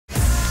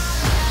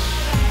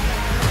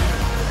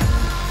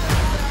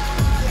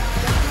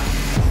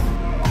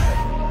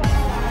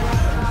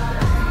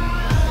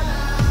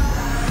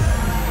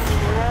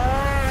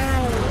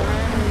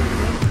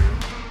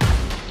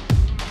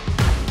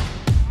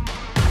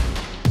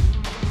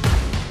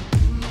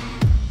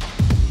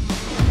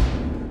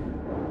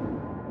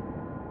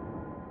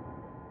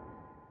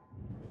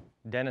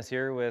Dennis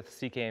here with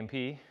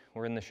CKMP.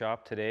 We're in the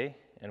shop today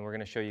and we're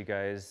going to show you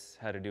guys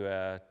how to do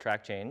a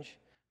track change.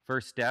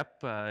 First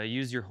step,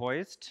 use your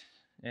hoist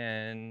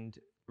and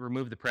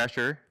remove the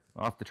pressure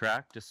off the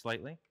track just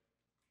slightly.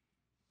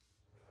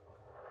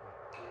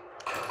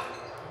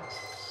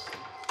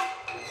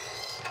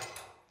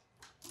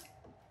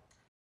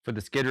 For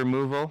the skid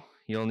removal,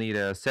 you'll need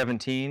a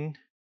 17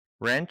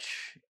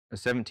 wrench, a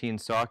 17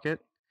 socket,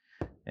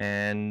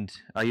 and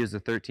I use a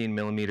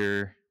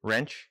 13mm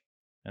wrench,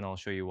 and I'll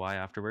show you why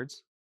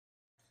afterwards.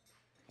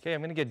 Okay,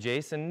 I'm going to get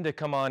Jason to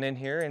come on in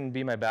here and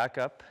be my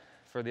backup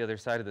for the other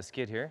side of the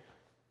skid here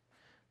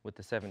with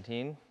the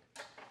 17.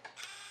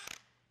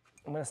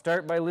 I'm going to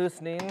start by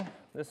loosening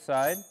this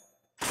side.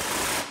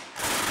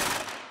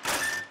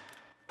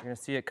 You're going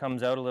to see it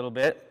comes out a little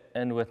bit,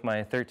 and with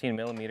my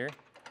 13mm,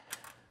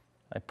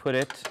 I put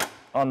it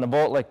on the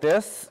bolt like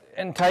this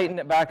and tighten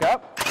it back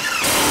up.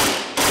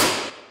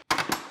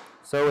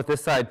 So with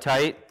this side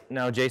tight,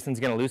 now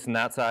Jason's going to loosen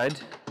that side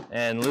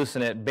and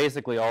loosen it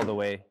basically all the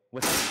way.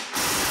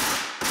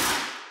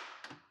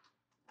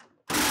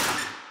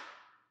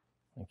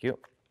 Thank you.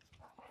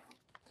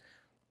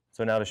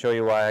 So now to show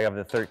you why I have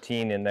the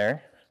 13 in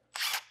there,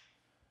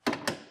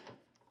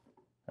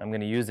 I'm going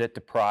to use it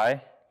to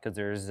pry because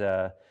there's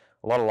a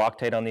lot of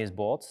Loctite on these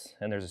bolts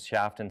and there's a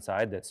shaft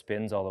inside that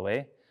spins all the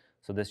way.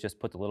 So this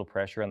just puts a little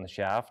pressure on the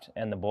shaft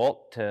and the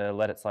bolt to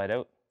let it slide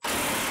out.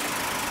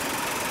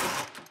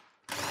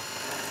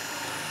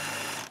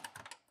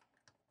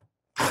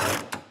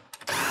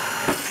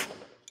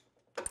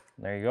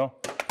 There you go.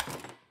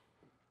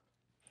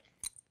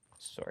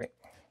 Sorry.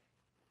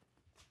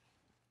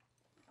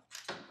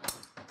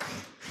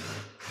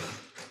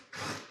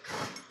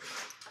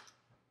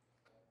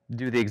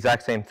 Do the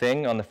exact same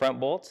thing on the front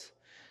bolts.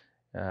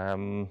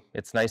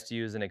 It's nice to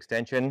use an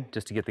extension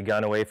just to get the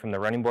gun away from the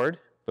running board,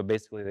 but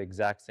basically the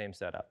exact same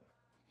setup.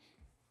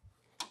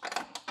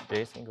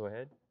 Jason, go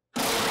ahead.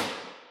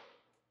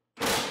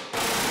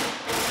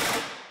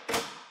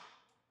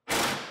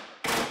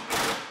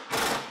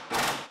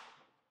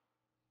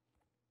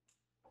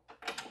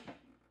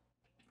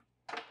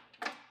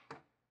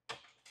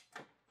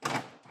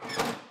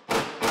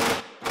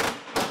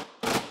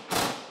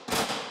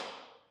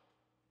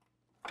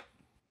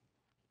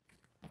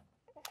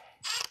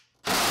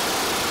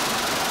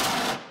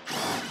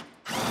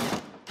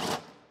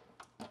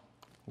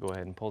 Go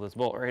ahead and pull this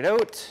bolt right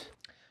out.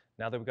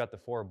 Now that we've got the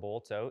 4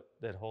 bolts out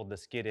that hold the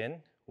skid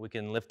in, we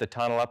can lift the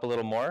tunnel up a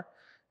little more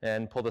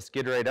and pull the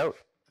skid right out.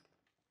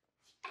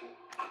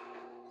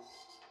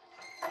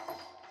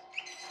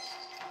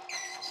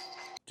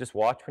 Just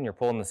watch when you're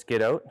pulling the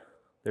skid out.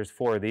 There's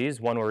 4 of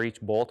these, one where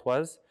each bolt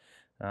was.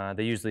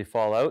 They usually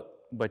fall out,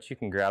 but you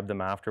can grab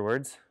them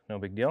afterwards, no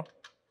big deal.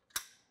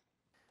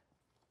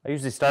 I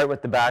usually start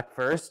with the back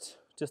first.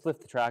 Just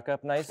lift the track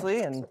up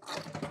nicely and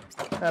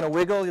kind of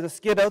wiggle the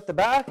skid out the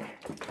back.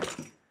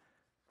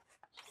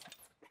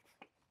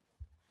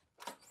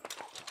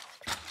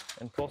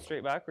 And pull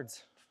straight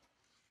backwards.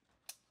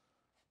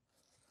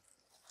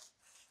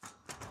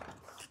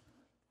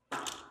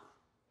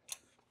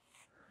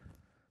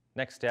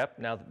 Next step,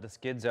 now that the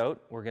skid's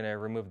out, we're going to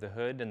remove the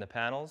hood and the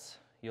panels.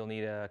 You'll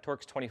need a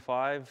Torx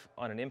 25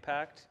 on an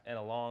impact and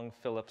a long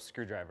Phillips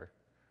screwdriver.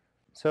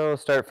 So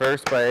start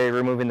first by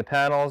removing the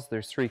panels.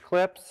 There's 3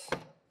 clips.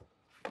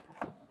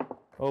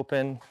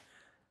 Open,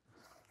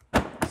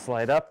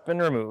 slide up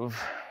and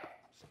remove.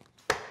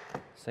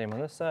 Same on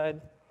this side.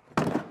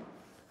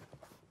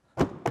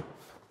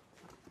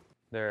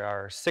 There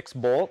are 6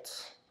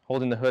 bolts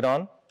holding the hood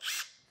on.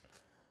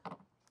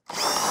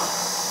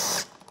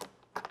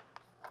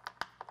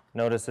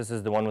 Notice this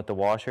is the one with the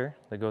washer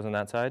that goes on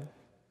that side.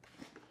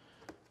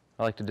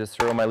 I like to just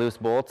throw my loose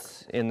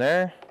bolts in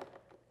there.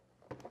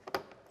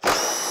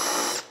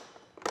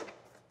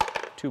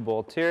 2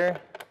 bolts here.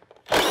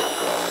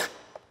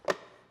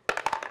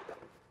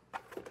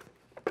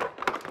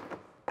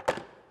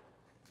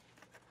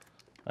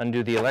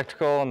 Undo the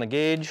electrical on the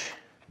gauge.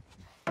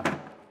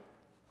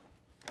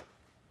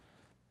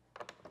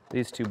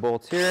 These 2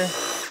 bolts here.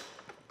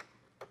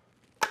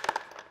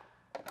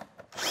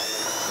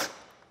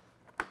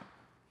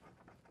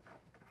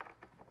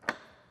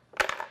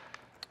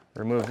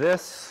 Remove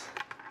this.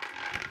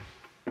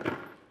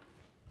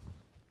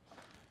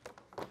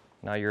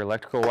 Now your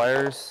electrical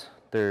wires.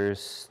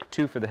 There's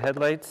 2 for the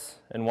headlights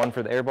and 1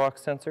 for the airbox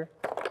sensor.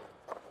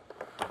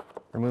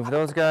 Remove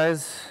those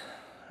guys,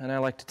 and I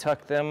like to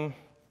tuck them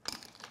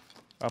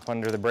up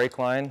under the brake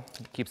line.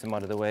 It keeps them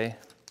out of the way.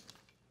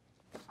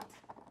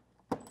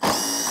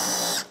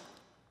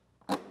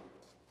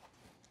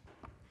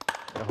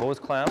 A hose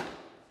clamp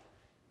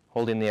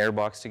holding the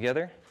airbox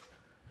together.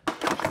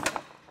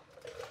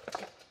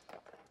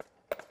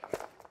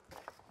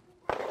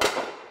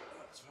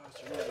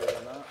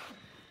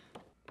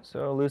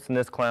 So loosen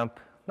this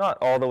clamp, not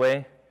all the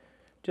way,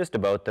 just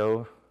about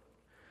though.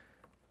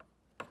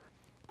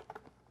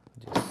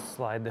 Just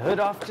slide the hood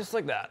off just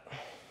like that.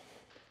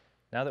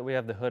 Now that we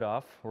have the hood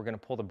off, we're going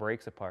to pull the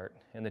brakes apart.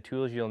 And the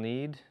tools you'll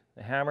need,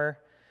 a hammer,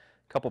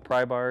 a couple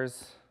pry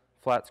bars,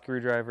 flat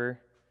screwdriver,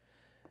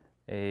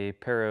 a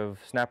pair of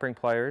snap ring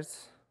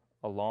pliers,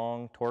 a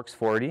long Torx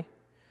 40,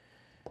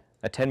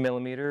 a 10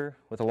 millimeter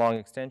with a long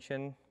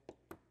extension,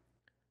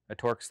 a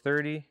Torx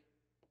 30,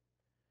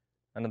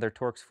 another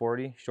Torx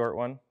 40, short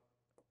one,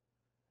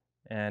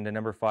 and a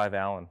number 5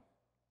 Allen.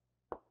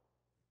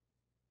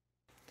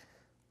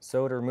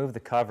 So to remove the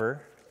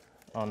cover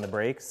on the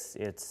brakes,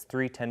 it's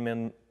three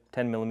 10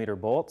 millimeter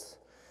bolts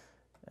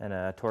and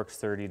a Torx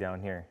 30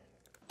 down here.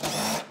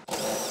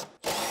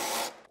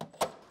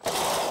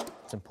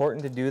 It's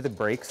important to do the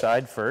brake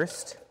side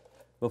first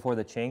before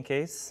the chain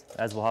case,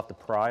 as we'll have to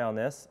pry on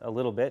this a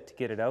little bit to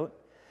get it out.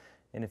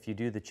 And if you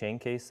do the chain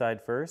case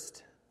side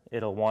first,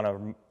 it'll want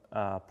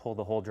to pull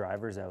the whole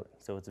drivers out.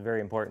 So it's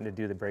very important to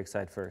do the brake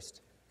side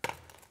first.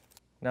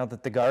 Now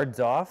that the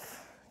guard's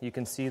off, you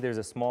can see there's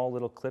a small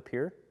little clip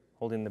here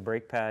holding the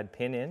brake pad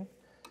pin in.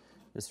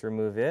 Just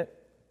remove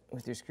it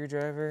with your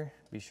screwdriver.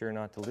 Be sure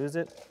not to lose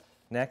it.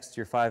 Next,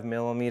 your 5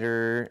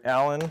 millimeter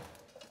Allen.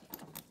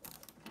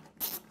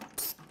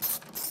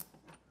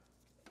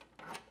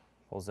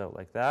 Pulls out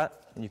like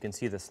that. And you can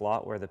see the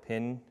slot where the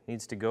pin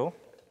needs to go.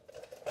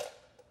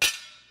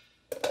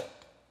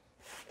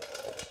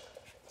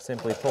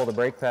 Simply pull the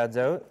brake pads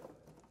out.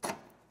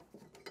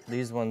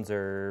 These ones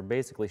are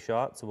basically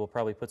shot, so we'll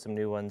probably put some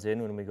new ones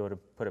in when we go to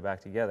put it back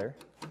together.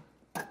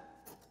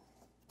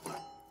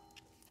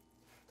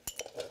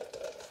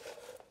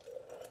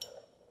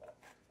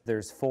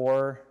 There's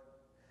 4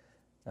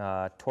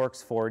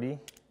 Torx 40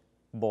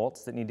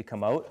 bolts that need to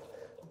come out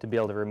to be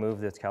able to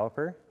remove this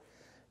caliper.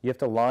 You have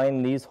to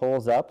line these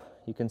holes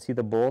up. You can see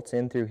the bolts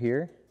in through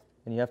here,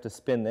 and you have to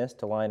spin this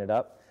to line it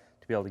up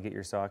to be able to get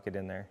your socket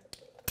in there.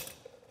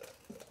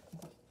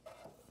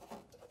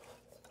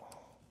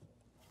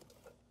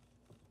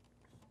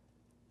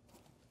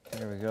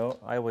 There we go.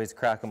 I always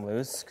crack them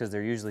loose because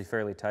they're usually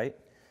fairly tight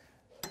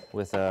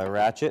with a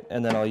ratchet,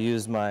 and then I'll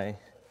use my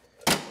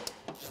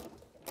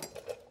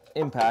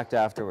impact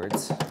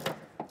afterwards.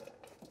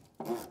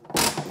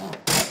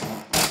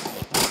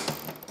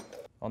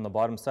 On the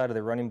bottom side of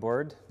the running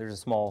board, there's a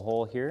small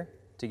hole here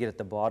to get at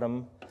the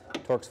bottom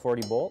Torx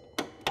 40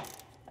 bolt.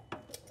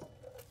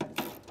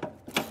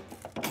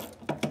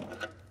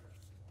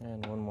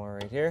 And one more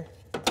right here.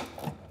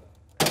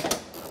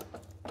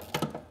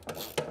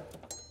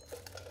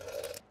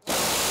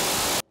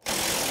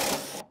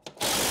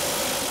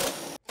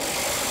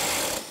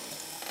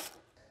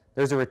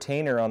 There's a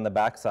retainer on the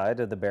back side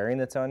of the bearing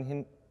that's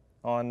on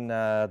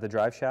the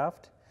drive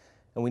shaft,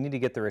 and we need to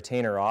get the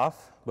retainer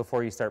off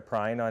before you start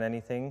prying on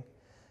anything,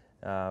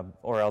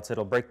 or else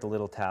it'll break the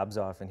little tabs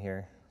off in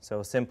here.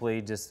 So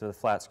simply just with a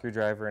flat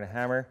screwdriver and a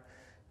hammer,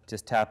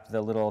 just tap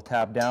the little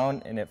tab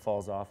down and it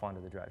falls off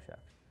onto the drive shaft.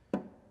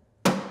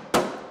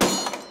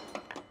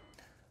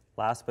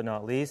 Last but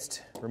not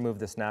least, remove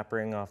the snap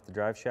ring off the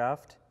drive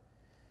shaft.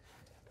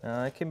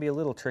 It can be a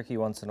little tricky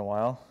once in a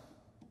while.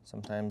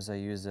 Sometimes I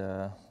use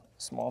a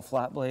small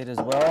flat blade as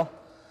well.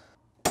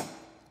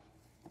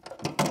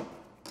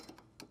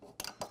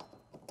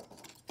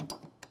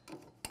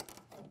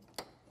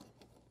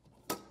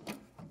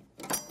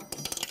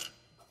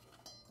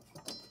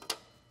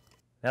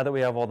 Now that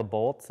we have all the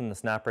bolts and the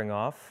snap ring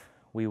off,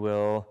 we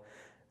will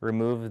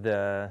remove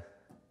the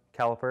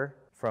caliper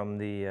from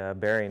the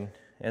bearing.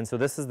 And so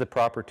this is the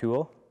proper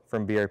tool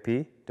from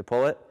BRP to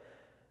pull it,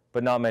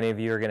 but not many of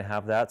you are going to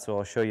have that, so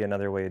I'll show you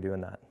another way of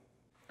doing that.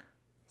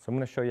 So I'm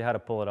going to show you how to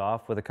pull it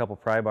off with a couple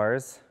pry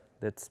bars.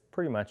 That's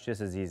pretty much just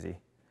as easy.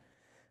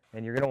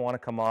 And you're going to want to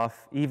come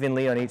off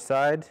evenly on each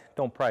side.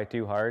 Don't pry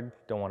too hard.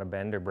 Don't want to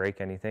bend or break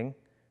anything.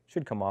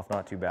 Should come off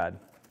not too bad.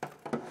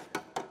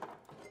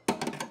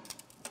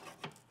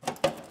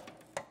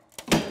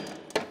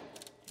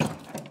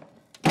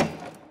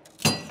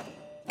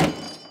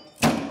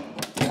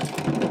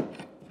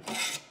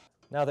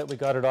 Now that we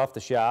got it off the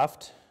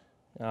shaft,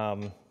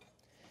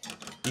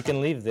 you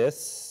can leave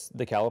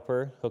the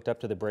caliper hooked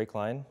up to the brake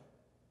line.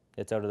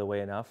 It's out of the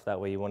way enough, that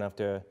way you won't have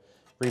to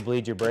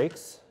re-bleed your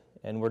brakes.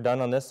 And we're done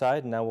on this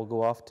side, and now we'll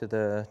go off to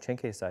the chain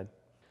case side.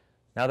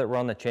 Now that we're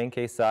on the chain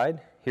case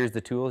side, here's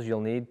the tools you'll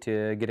need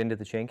to get into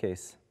the chain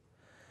case.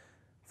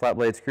 Flat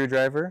blade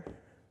screwdriver,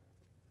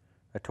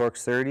 a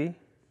Torx 30,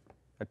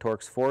 a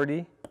Torx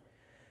 40,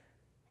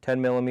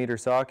 10 millimeter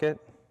socket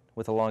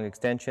with a long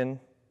extension,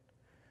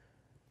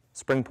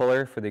 spring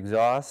puller for the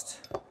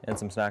exhaust, and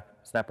some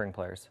snap ring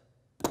pliers,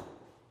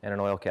 and an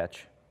oil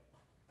catch.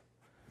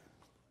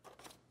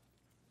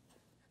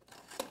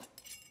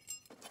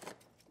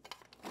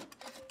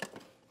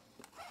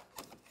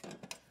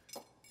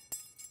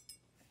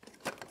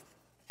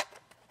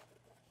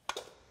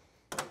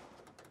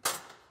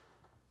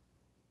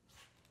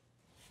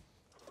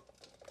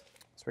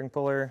 Spring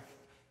puller,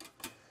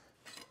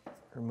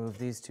 remove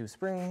these 2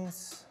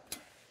 springs.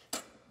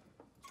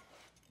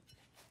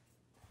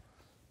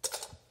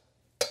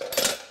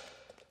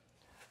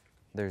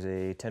 There's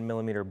a 10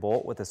 millimeter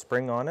bolt with a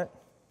spring on it.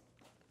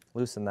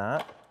 Loosen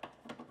that.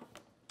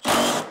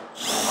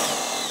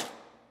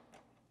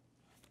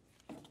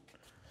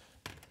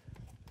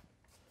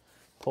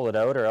 pull it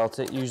out, or else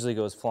it usually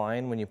goes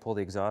flying when you pull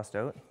the exhaust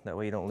out. That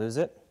way you don't lose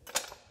it.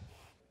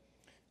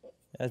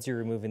 As you're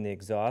removing the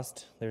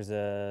exhaust, there's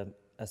a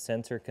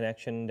sensor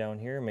connection down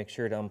here. Make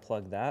sure to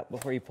unplug that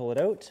before you pull it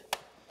out.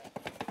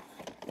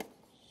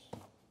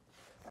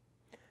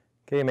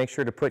 Okay, make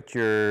sure to put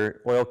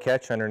your oil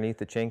catch underneath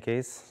the chain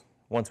case.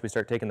 Once we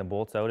start taking the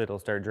bolts out, it'll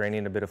start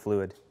draining a bit of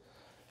fluid.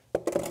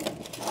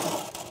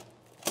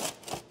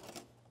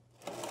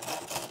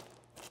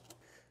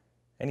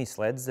 Any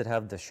sleds that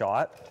have the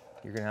shot,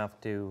 you're going to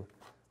have to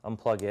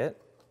unplug it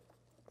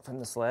from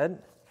the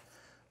sled.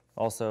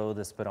 Also,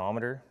 the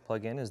speedometer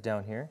plug-in is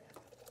down here.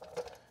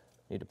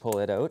 Need to pull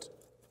it out.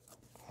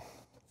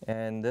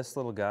 And this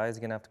little guy is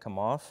going to have to come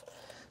off.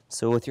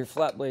 So with your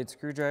flat blade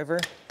screwdriver,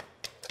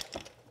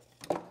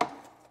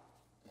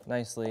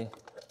 nicely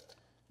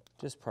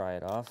just pry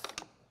it off.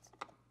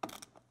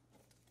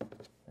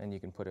 And you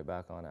can put it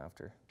back on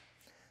after.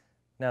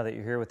 Now that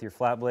you're here with your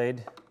flat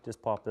blade,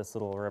 just pop this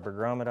little rubber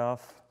grommet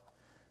off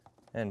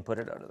and put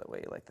it out of the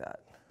way like that.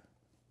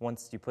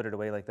 Once you put it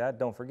away like that,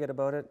 don't forget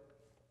about it.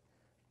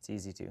 It's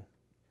easy to.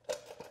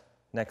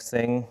 Next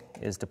thing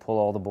is to pull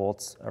all the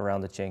bolts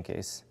around the chain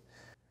case.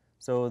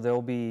 So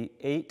there'll be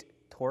 8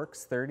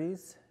 Torx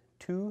 30s,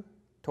 2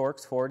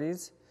 Torx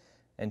 40s,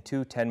 and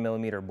 2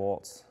 10mm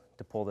bolts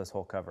to pull this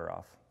whole cover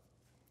off.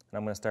 And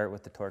I'm going to start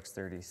with the Torx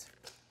 30s.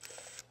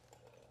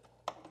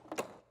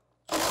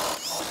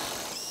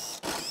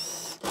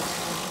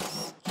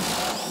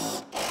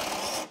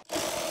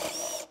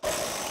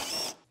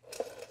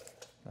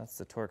 That's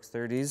the Torx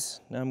 30s.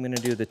 Now I'm going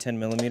to do the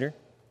 10mm.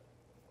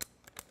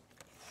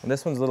 And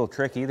this one's a little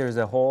tricky. There's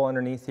a hole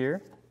underneath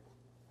here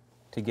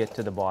to get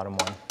to the bottom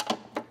one.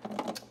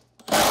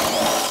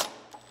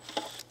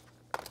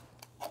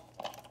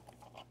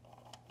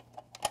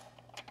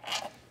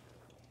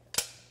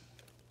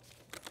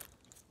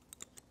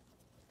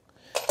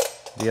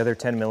 The other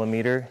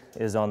 10mm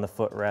is on the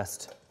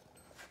footrest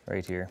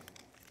right here.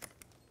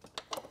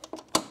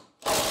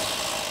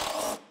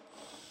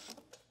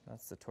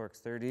 That's the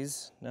Torx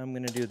 30s. Now I'm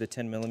going to do the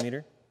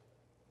 10mm.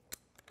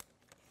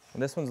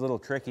 And this one's a little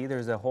tricky.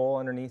 There's a hole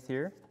underneath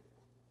here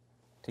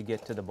to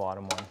get to the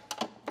bottom one.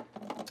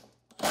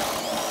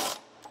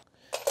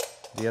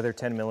 The other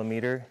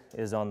 10mm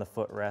is on the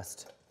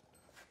footrest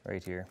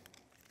right here.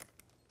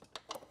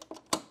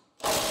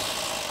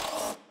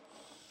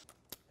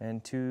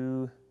 And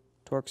 2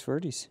 Torx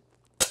 40s.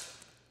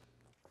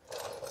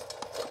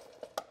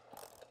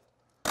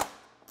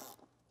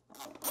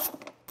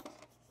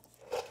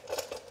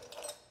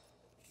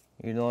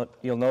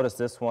 You'll notice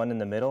this one in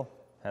the middle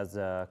has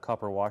a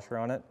copper washer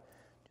on it.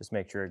 Just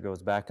make sure it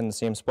goes back in the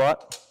same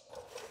spot.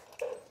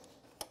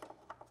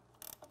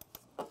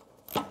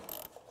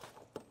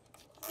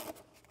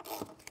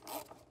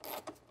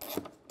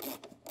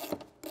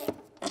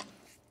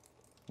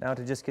 Now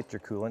to just get your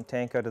coolant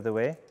tank out of the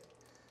way,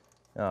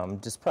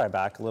 just pry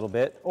back a little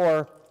bit,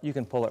 or you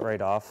can pull it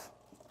right off.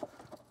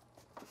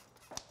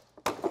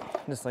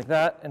 Just like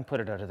that, and put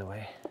it out of the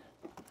way.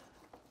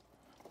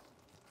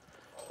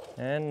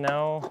 And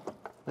now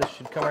this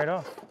should come right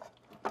off.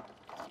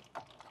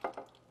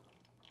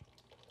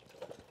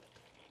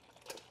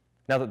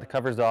 Now that the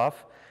cover's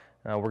off,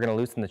 we're going to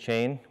loosen the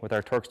chain with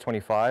our Torx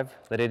 25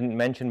 that I didn't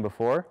mention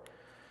before.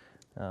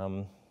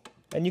 And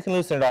you can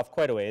loosen it off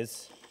quite a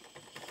ways,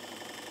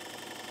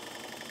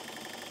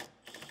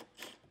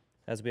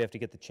 as we have to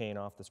get the chain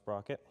off the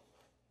sprocket.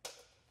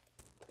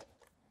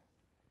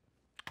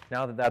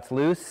 Now that that's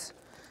loose,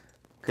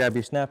 grab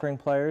your snap ring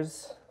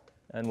pliers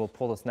and we'll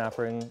pull the snap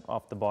ring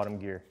off the bottom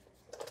gear.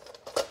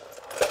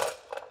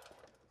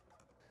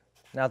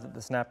 Now that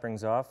the snap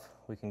ring's off,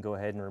 we can go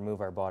ahead and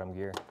remove our bottom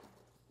gear.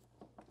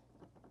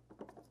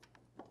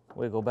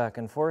 Wiggle back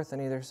and forth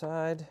on either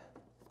side,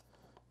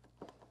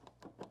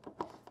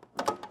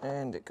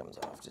 and it comes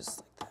off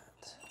just like that.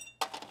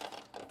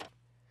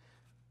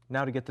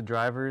 Now to get the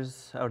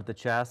drivers out of the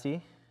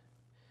chassis,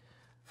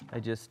 I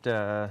just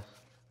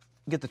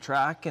get the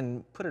track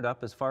and put it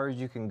up as far as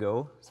you can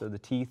go so the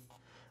teeth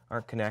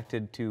aren't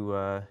connected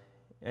to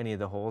any of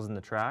the holes in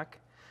the track.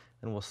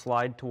 And we'll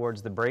slide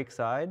towards the brake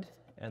side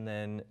and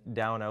then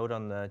down out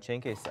on the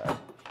chain case side.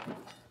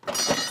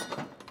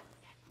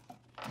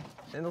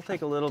 And it'll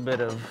take a little bit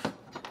of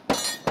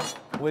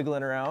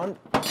wiggling around.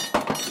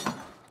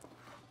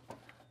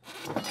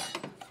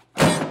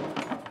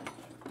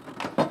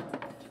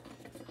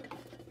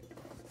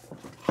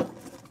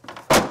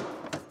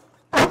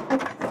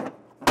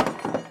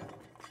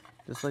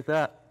 Just like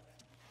that.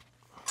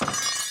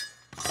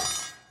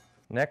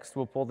 Next,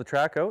 we'll pull the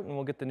track out and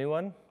we'll get the new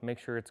one, make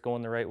sure it's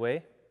going the right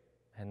way,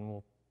 and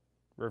we'll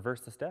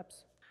reverse the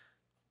steps.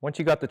 Once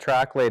you got the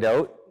track laid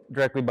out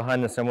directly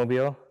behind the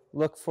snowmobile,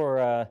 look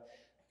for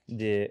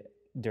the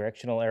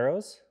directional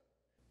arrows.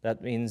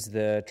 That means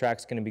the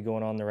track's going to be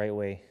going on the right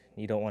way.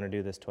 You don't want to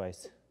do this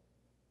twice.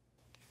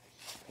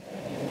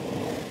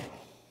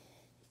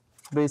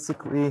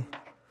 Basically,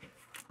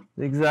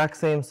 the exact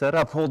same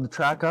setup. Hold the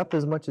track up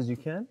as much as you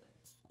can.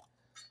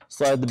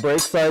 Slide the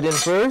brake side in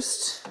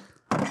first.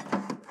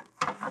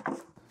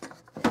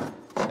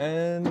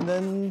 and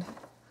then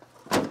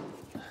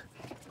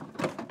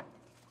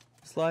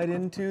slide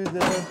into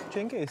the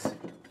chain case.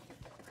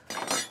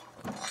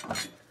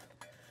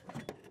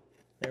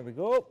 There we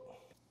go.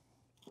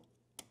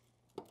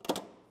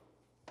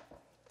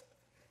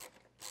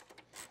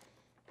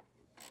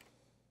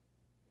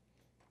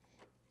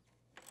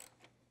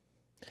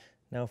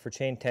 Now for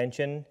chain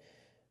tension,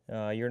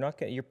 you're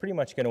pretty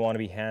much going to want to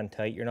be hand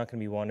tight. You're not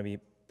going to want to be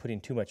putting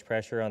too much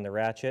pressure on the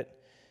ratchet,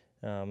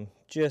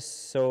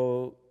 just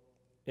so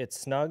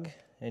it's snug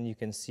and you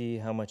can see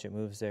how much it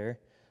moves there.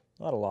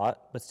 Not a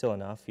lot, but still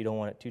enough. You don't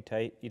want it too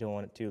tight, you don't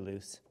want it too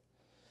loose.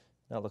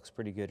 That looks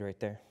pretty good right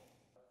there.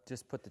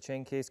 Just put the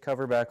chain case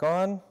cover back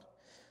on,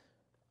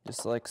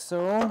 just like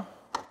so.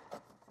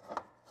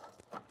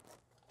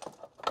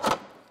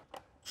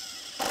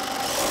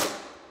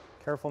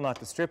 Careful not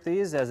to strip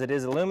these, as it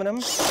is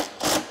aluminum,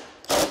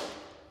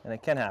 and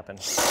it can happen.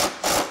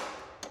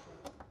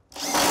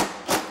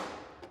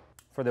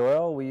 For the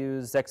oil, we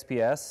use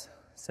XPS,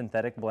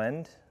 synthetic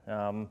blend.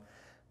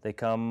 They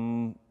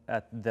come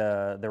at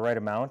the right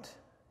amount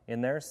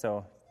in there,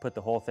 so put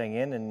the whole thing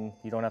in and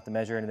you don't have to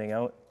measure anything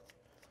out.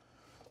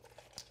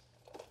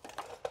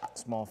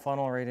 Small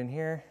funnel right in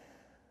here,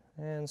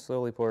 and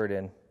slowly pour it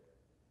in.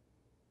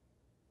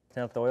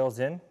 Now that the oil's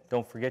in,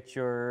 don't forget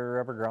your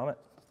rubber grommet.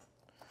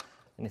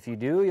 And if you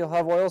do, you'll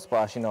have oil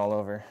splashing all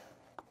over.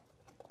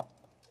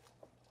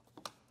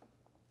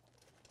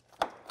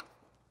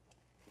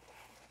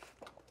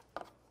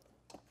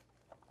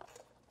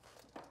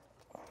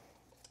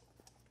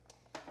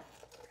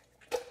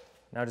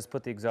 Now just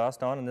put the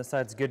exhaust on and this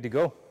side's good to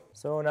go.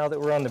 So now that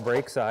we're on the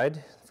brake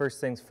side,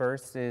 first things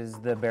first is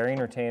the bearing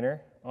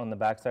retainer on the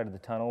back side of the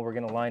tunnel. We're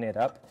going to line it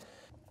up.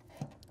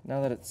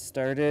 Now that it's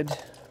started,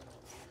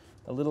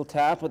 a little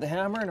tap with a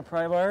hammer and a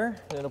pry bar,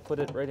 and it'll put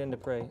it right into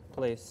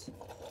place.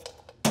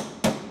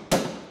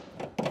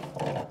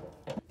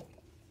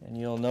 And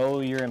you'll know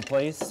you're in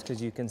place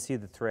because you can see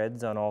the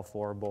threads on all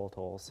 4 bolt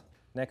holes.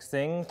 Next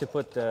thing, to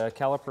put the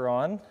caliper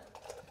on,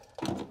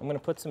 I'm going to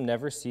put some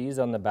Never Sees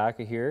on the back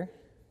of here,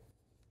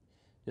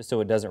 just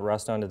so it doesn't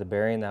rust onto the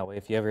bearing. That way,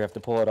 if you ever have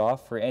to pull it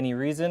off for any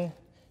reason, it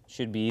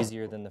should be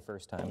easier than the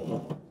first time.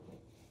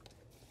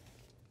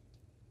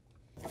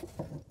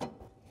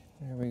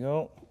 There we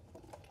go.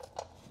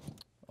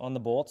 On the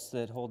bolts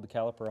that hold the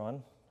caliper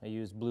on, I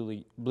use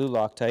blue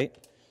Loctite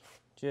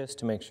just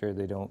to make sure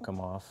they don't come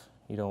off.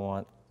 You don't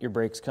want your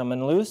brakes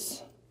coming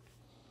loose.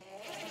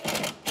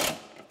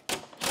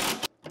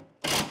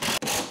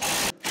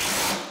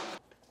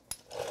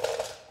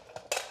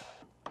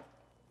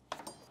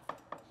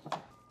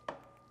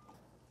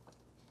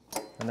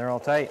 And they're all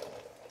tight.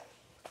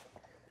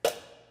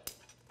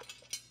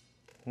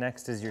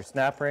 Next is your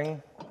snap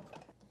ring.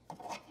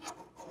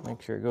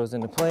 Make sure it goes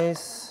into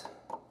place.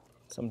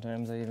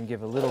 Sometimes I even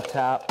give a little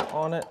tap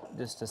on it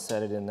just to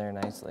set it in there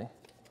nicely.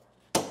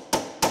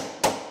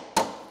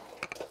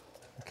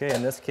 Okay,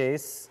 in this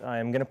case,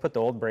 I'm going to put the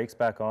old brakes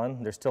back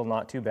on. They're still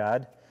not too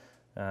bad.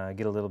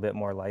 Get a little bit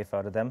more life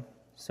out of them.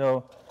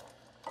 So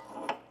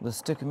let's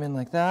stick them in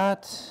like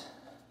that.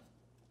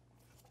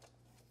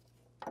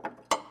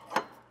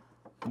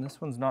 And this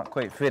one's not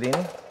quite fitting.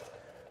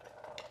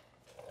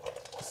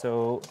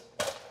 So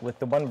with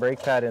the one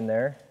brake pad in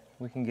there,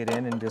 we can get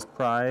in and just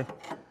pry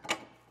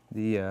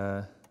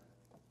the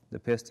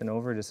piston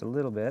over just a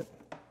little bit.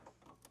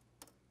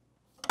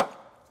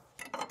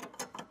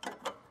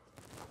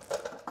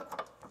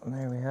 And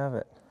there we have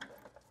it.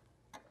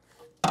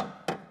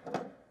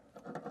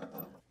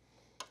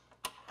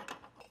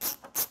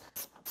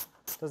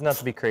 Doesn't have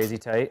to be crazy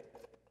tight.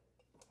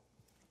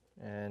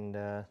 And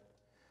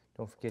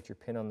don't forget your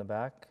pin on the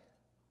back.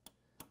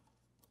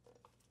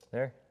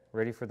 There,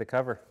 ready for the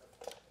cover.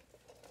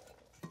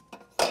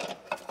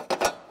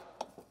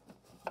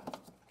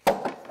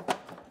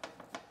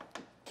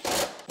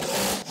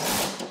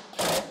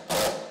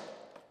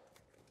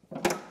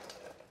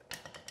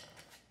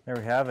 There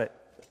we have it.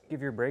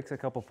 Give your brakes a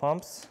couple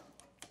pumps.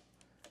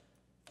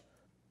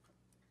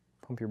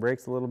 Pump your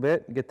brakes a little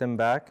bit, get them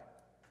back.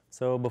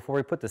 So before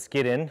we put the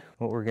skid in,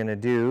 what we're gonna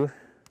do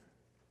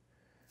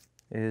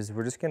is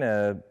we're just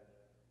gonna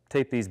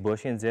tape these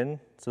bushings in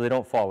so they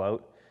don't fall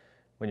out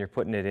when you're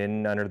putting it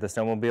in under the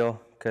snowmobile,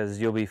 because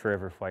you'll be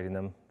forever fighting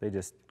them. They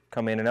just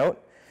come in and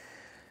out.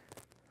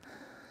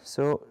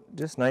 So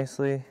just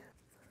nicely,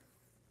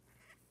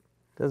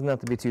 doesn't have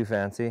to be too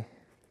fancy.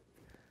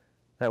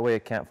 That way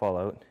it can't fall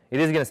out. It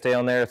is going to stay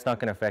on there, it's not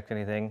going to affect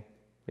anything.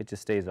 It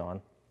just stays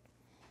on.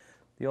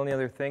 The only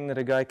other thing that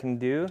a guy can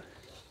do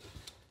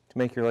to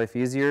make your life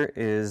easier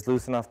is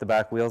loosen off the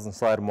back wheels and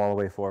slide them all the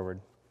way forward.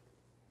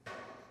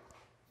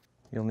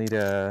 You'll need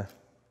a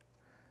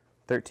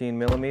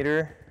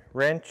 13mm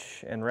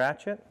wrench and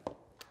ratchet.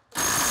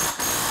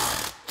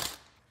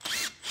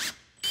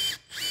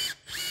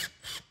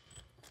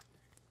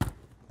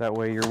 That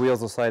way your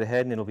wheels will slide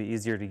ahead and it'll be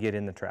easier to get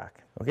in the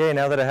track. Okay,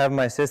 now that I have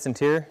my assistant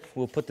here,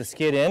 we'll put the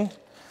skid in.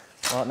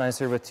 A lot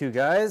nicer with 2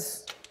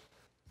 guys.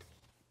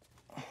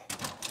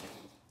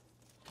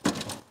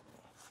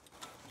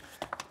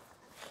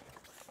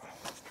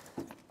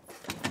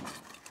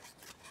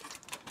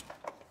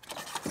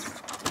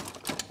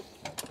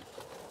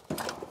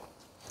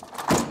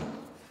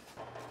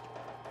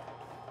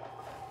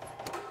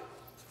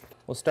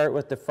 We'll start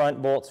with the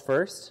front bolts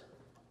first.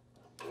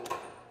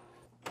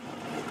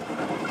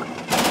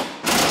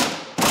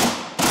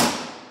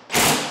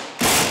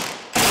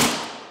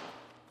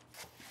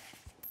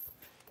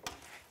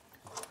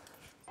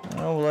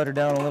 We'll let her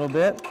down a little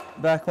bit.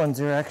 Back ones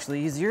are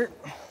actually easier.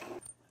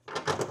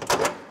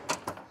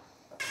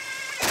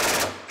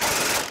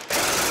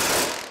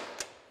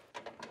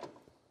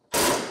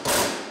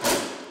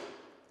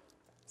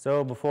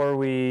 So before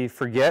we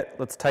forget,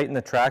 let's tighten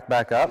the track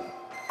back up.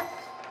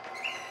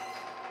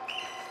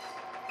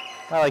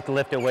 I like to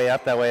lift it way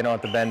up, that way I don't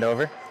have to bend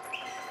over.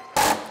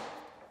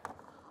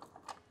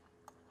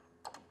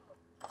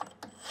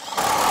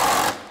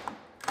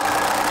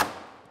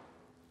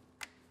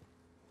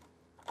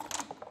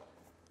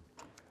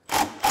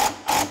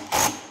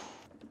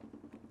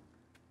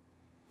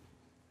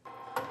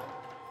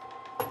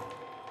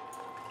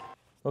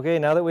 Okay,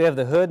 now that we have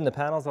the hood and the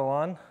panels all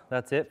on,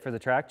 that's it for the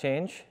track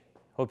change.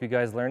 Hope you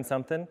guys learned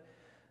something,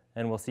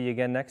 and we'll see you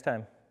again next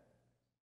time.